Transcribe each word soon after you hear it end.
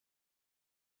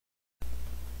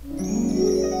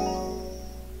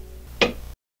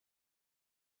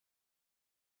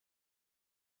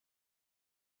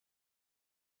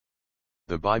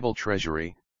The Bible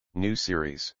Treasury, New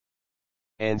Series.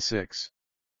 N6.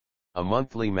 A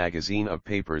monthly magazine of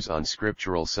papers on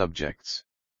scriptural subjects.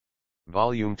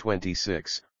 Volume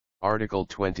 26, Article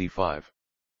 25.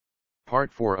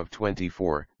 Part 4 of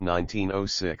 24,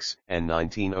 1906 and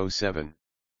 1907.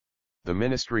 The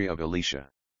Ministry of Elisha.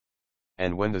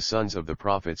 And when the sons of the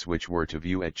prophets which were to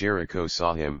view at Jericho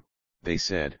saw him, they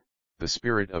said, The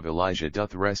spirit of Elijah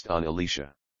doth rest on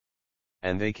Elisha.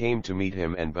 And they came to meet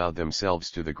him and bowed themselves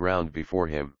to the ground before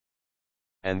him.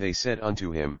 And they said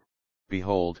unto him,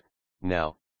 Behold,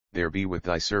 now, there be with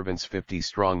thy servants 50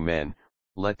 strong men,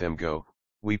 let them go,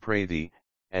 we pray thee,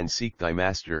 and seek thy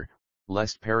master,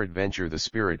 lest peradventure the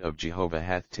Spirit of Jehovah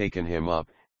hath taken him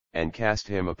up, and cast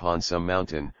him upon some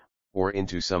mountain, or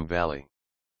into some valley.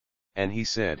 And he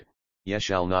said, Ye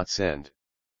shall not send.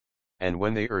 And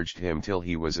when they urged him till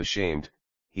he was ashamed,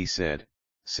 he said,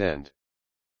 Send.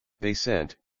 They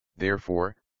sent,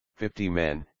 therefore, 50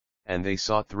 men, and they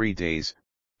sought 3 days,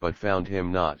 but found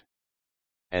him not.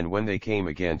 And when they came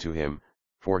again to him,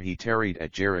 for he tarried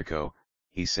at Jericho,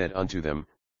 he said unto them,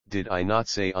 Did I not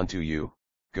say unto you,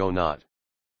 Go not?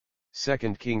 2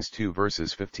 Kings 2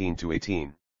 verses 15 to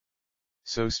 18.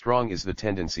 So strong is the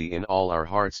tendency in all our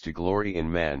hearts to glory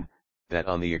in man, that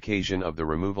on the occasion of the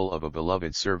removal of a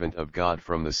beloved servant of God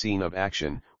from the scene of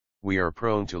action, we are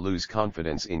prone to lose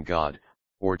confidence in God,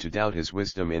 or to doubt his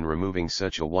wisdom in removing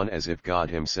such a one as if God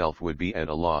himself would be at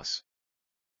a loss.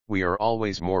 We are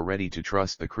always more ready to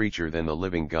trust the creature than the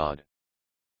living God.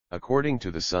 According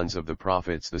to the sons of the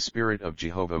prophets, the Spirit of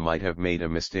Jehovah might have made a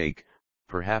mistake,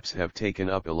 perhaps have taken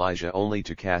up Elijah only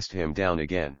to cast him down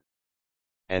again.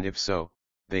 And if so,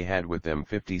 they had with them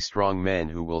 50 strong men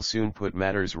who will soon put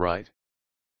matters right.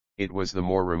 It was the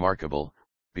more remarkable,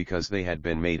 because they had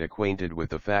been made acquainted with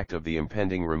the fact of the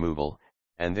impending removal,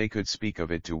 and they could speak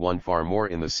of it to one far more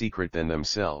in the secret than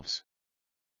themselves.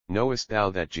 Knowest thou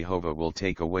that Jehovah will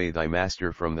take away thy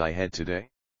master from thy head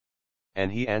today?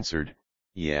 And he answered,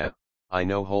 Yea, I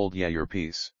know. Hold ye your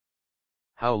peace.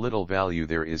 How little value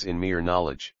there is in mere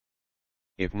knowledge.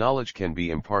 If knowledge can be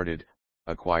imparted,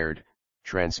 acquired,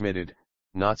 transmitted,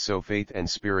 not so faith and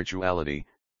spirituality,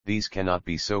 these cannot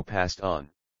be so passed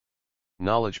on.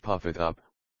 Knowledge puffeth up,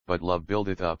 but love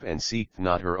buildeth up, and seeketh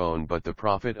not her own but the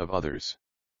profit of others.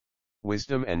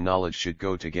 Wisdom and knowledge should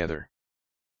go together.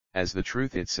 As the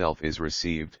truth itself is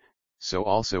received, so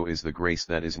also is the grace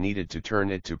that is needed to turn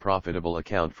it to profitable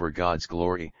account for God's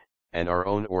glory, and our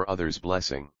own or others'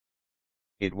 blessing.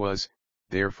 It was,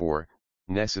 therefore,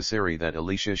 necessary that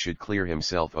Elisha should clear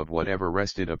himself of whatever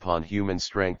rested upon human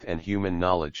strength and human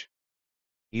knowledge.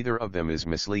 Either of them is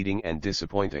misleading and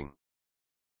disappointing.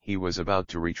 He was about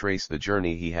to retrace the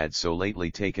journey he had so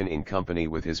lately taken in company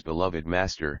with his beloved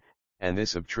master, and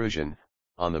this obtrusion,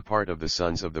 on the part of the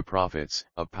sons of the prophets,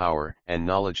 of power and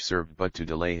knowledge served but to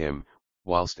delay him,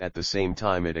 whilst at the same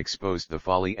time it exposed the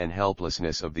folly and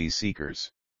helplessness of these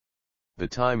seekers. The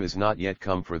time is not yet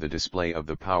come for the display of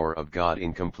the power of God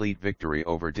in complete victory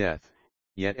over death,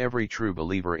 yet every true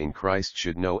believer in Christ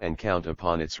should know and count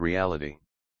upon its reality.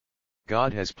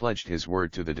 God has pledged his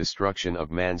word to the destruction of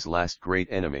man's last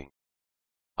great enemy.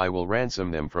 I will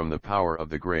ransom them from the power of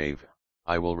the grave,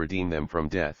 I will redeem them from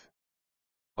death.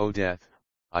 O death,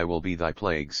 I will be thy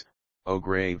plagues, O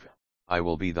grave, I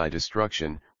will be thy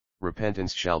destruction,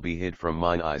 repentance shall be hid from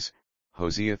mine eyes.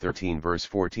 Hosea 13 verse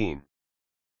 14.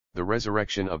 The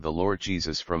resurrection of the Lord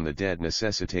Jesus from the dead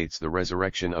necessitates the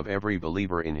resurrection of every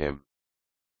believer in him.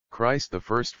 Christ the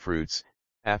first fruits,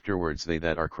 afterwards they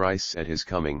that are Christ's at his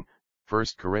coming. 1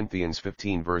 Corinthians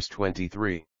 15 verse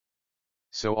 23.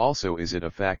 So also is it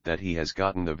a fact that he has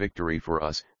gotten the victory for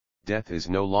us. Death is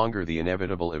no longer the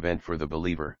inevitable event for the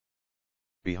believer.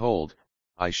 Behold,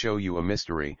 I show you a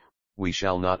mystery, we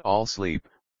shall not all sleep,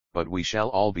 but we shall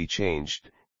all be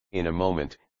changed, in a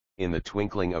moment, in the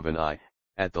twinkling of an eye,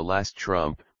 at the last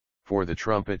trump, for the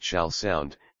trumpet shall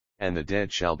sound, and the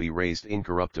dead shall be raised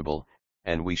incorruptible,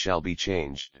 and we shall be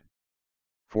changed.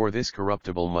 For this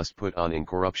corruptible must put on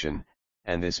incorruption,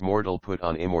 and this mortal put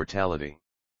on immortality.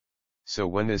 So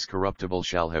when this corruptible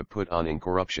shall have put on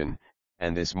incorruption,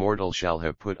 and this mortal shall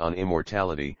have put on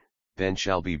immortality, then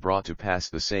shall be brought to pass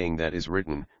the saying that is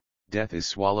written, Death is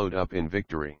swallowed up in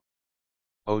victory.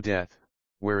 O death,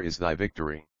 where is thy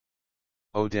victory?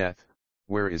 O death,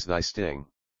 where is thy sting?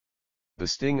 The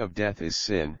sting of death is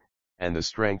sin, and the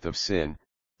strength of sin,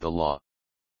 the law.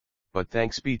 But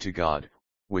thanks be to God,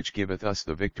 which giveth us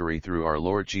the victory through our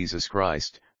Lord Jesus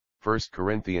Christ. 1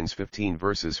 Corinthians 15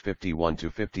 verses 51 to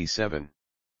 57.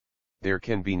 There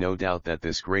can be no doubt that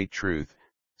this great truth,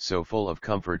 so full of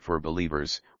comfort for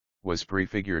believers, was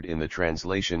prefigured in the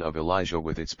translation of Elijah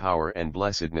with its power and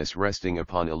blessedness resting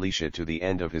upon Elisha to the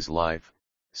end of his life,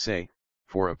 say,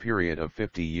 for a period of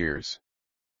 50 years.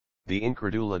 The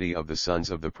incredulity of the sons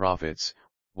of the prophets,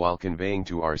 while conveying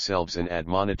to ourselves an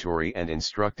admonitory and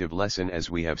instructive lesson as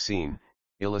we have seen,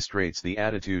 illustrates the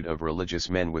attitude of religious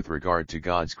men with regard to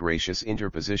God's gracious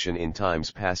interposition in times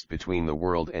past between the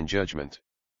world and judgment.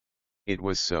 It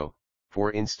was so,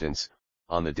 for instance,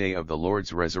 on the day of the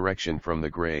Lord's resurrection from the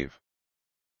grave.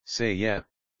 Say ye,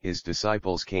 his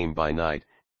disciples came by night,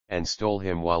 and stole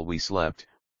him while we slept,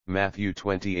 Matthew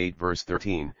 28 verse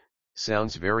 13,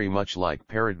 sounds very much like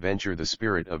peradventure the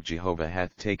Spirit of Jehovah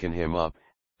hath taken him up,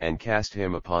 and cast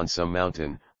him upon some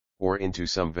mountain, or into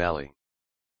some valley.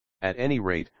 At any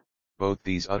rate, both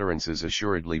these utterances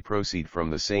assuredly proceed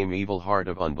from the same evil heart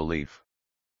of unbelief.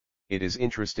 It is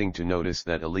interesting to notice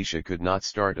that Elisha could not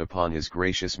start upon his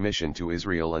gracious mission to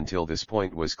Israel until this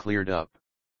point was cleared up.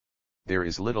 There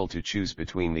is little to choose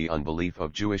between the unbelief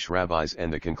of Jewish rabbis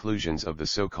and the conclusions of the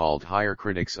so-called higher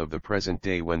critics of the present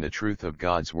day when the truth of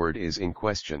God's word is in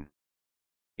question.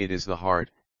 It is the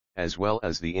heart, as well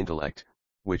as the intellect,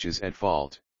 which is at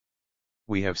fault.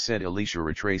 We have said Elisha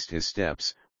retraced his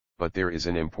steps, but there is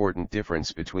an important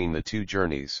difference between the two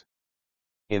journeys.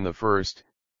 In the first,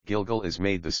 Gilgal is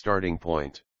made the starting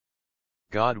point.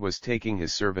 God was taking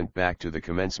his servant back to the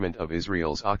commencement of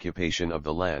Israel's occupation of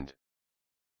the land.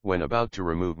 When about to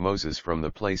remove Moses from the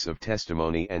place of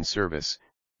testimony and service,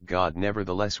 God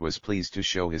nevertheless was pleased to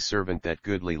show his servant that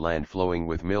goodly land flowing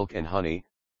with milk and honey,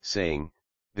 saying,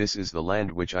 This is the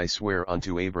land which I swear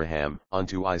unto Abraham,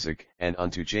 unto Isaac, and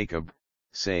unto Jacob,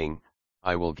 saying,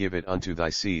 I will give it unto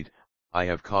thy seed. I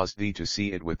have caused thee to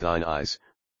see it with thine eyes,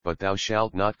 but thou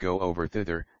shalt not go over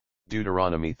thither,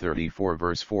 Deuteronomy 34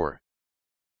 verse 4.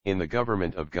 In the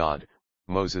government of God,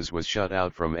 Moses was shut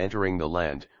out from entering the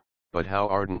land, but how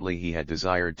ardently he had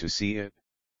desired to see it.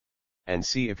 And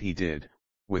see if he did,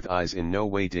 with eyes in no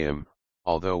way dim,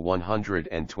 although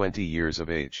 120 years of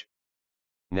age.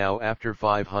 Now after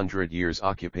 500 years'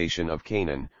 occupation of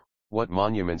Canaan, what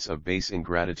monuments of base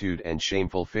ingratitude and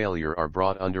shameful failure are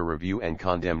brought under review and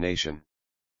condemnation.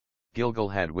 Gilgal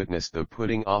had witnessed the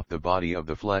putting off the body of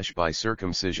the flesh by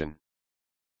circumcision.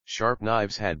 Sharp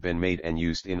knives had been made and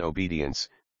used in obedience,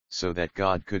 so that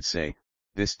God could say,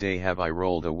 This day have I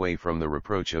rolled away from the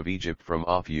reproach of Egypt from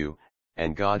off you,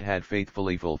 and God had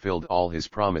faithfully fulfilled all his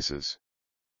promises.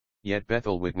 Yet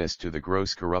Bethel witnessed to the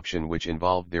gross corruption which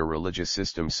involved their religious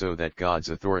system so that God's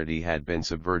authority had been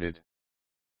subverted.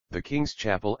 The king's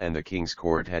chapel and the king's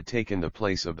court had taken the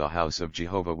place of the house of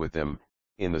Jehovah with them,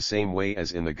 in the same way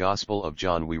as in the Gospel of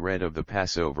John we read of the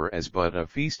Passover as but a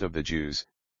feast of the Jews,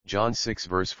 John 6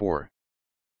 verse 4.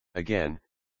 Again,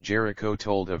 Jericho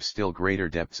told of still greater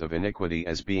depths of iniquity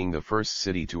as being the first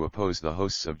city to oppose the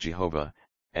hosts of Jehovah,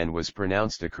 and was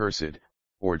pronounced accursed,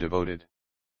 or devoted.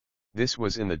 This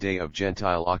was in the day of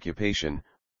Gentile occupation,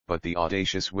 but the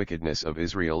audacious wickedness of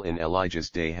Israel in Elijah's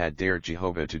day had dared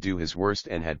Jehovah to do his worst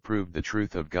and had proved the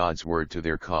truth of God's word to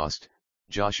their cost,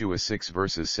 Joshua 6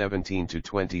 verses 17 to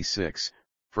 26,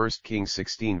 1 Kings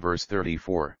 16 verse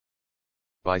 34.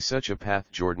 By such a path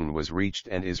Jordan was reached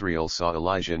and Israel saw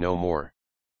Elijah no more.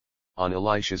 On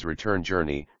Elisha's return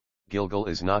journey, Gilgal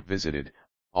is not visited,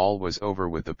 all was over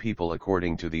with the people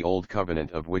according to the old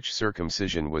covenant of which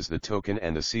circumcision was the token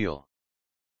and the seal.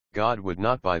 God would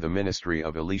not by the ministry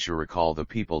of Elisha recall the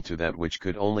people to that which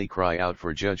could only cry out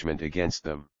for judgment against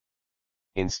them.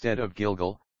 Instead of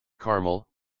Gilgal, Carmel,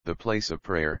 the place of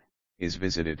prayer, is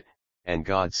visited, and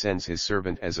God sends his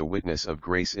servant as a witness of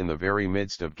grace in the very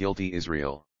midst of guilty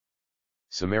Israel.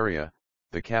 Samaria,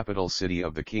 the capital city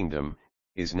of the kingdom,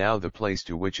 is now the place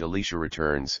to which Elisha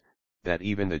returns, that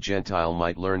even the Gentile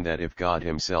might learn that if God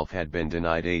himself had been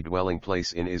denied a dwelling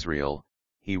place in Israel,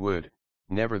 he would,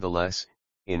 nevertheless,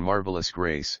 in marvelous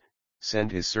grace,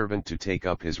 send his servant to take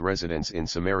up his residence in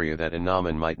Samaria that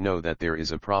Naaman might know that there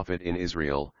is a prophet in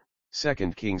Israel, 2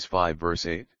 Kings 5 verse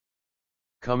 8.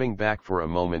 Coming back for a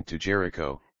moment to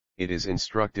Jericho, it is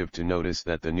instructive to notice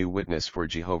that the new witness for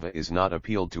Jehovah is not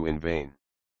appealed to in vain.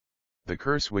 The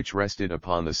curse which rested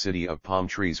upon the city of palm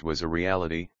trees was a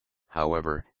reality,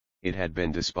 however, it had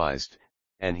been despised,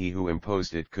 and he who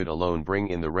imposed it could alone bring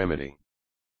in the remedy.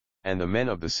 And the men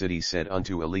of the city said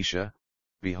unto Elisha,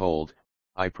 Behold,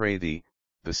 I pray thee,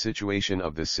 the situation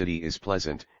of the city is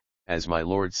pleasant, as my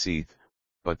Lord seeth,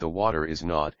 but the water is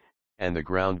naught, and the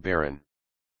ground barren.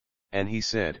 And he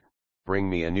said, Bring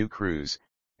me a new cruse,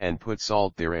 and put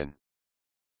salt therein.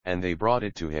 And they brought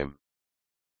it to him.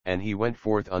 And he went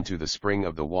forth unto the spring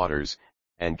of the waters,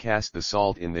 and cast the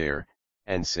salt in there,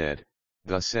 and said,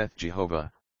 Thus saith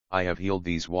Jehovah, I have healed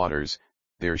these waters,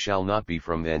 there shall not be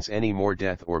from thence any more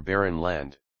death or barren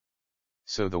land.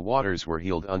 So the waters were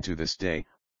healed unto this day,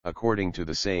 according to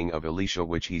the saying of Elisha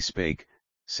which he spake,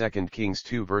 2 Kings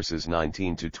 2 verses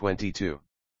 19 to 22.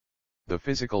 The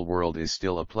physical world is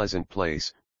still a pleasant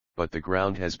place, but the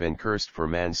ground has been cursed for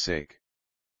man's sake.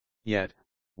 Yet,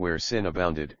 where sin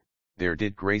abounded, there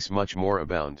did grace much more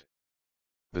abound.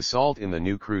 The salt in the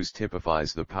new cruse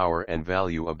typifies the power and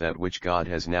value of that which God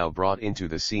has now brought into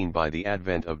the scene by the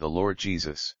advent of the Lord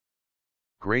Jesus.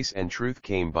 Grace and truth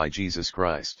came by Jesus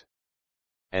Christ.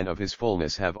 And of his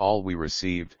fullness have all we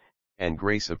received, and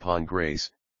grace upon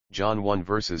grace, John 1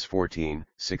 verses 14,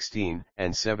 16,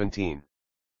 and 17.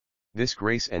 This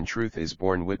grace and truth is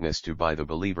borne witness to by the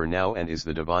believer now and is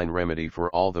the divine remedy for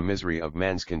all the misery of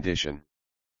man's condition.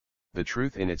 The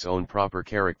truth in its own proper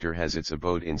character has its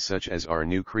abode in such as are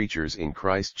new creatures in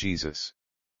Christ Jesus.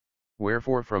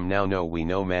 Wherefore from now know we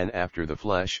no man after the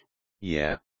flesh,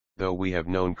 yea, though we have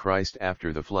known Christ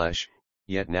after the flesh,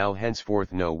 yet now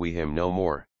henceforth know we him no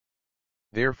more.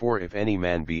 Therefore if any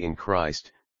man be in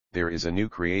Christ, there is a new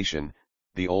creation,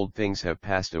 the old things have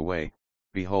passed away,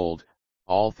 behold,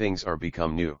 all things are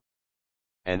become new.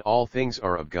 And all things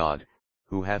are of God,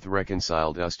 who hath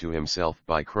reconciled us to himself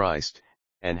by Christ,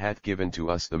 and hath given to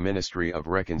us the ministry of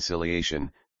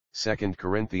reconciliation, 2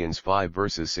 Corinthians 5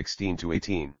 verses 16 to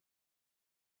 18.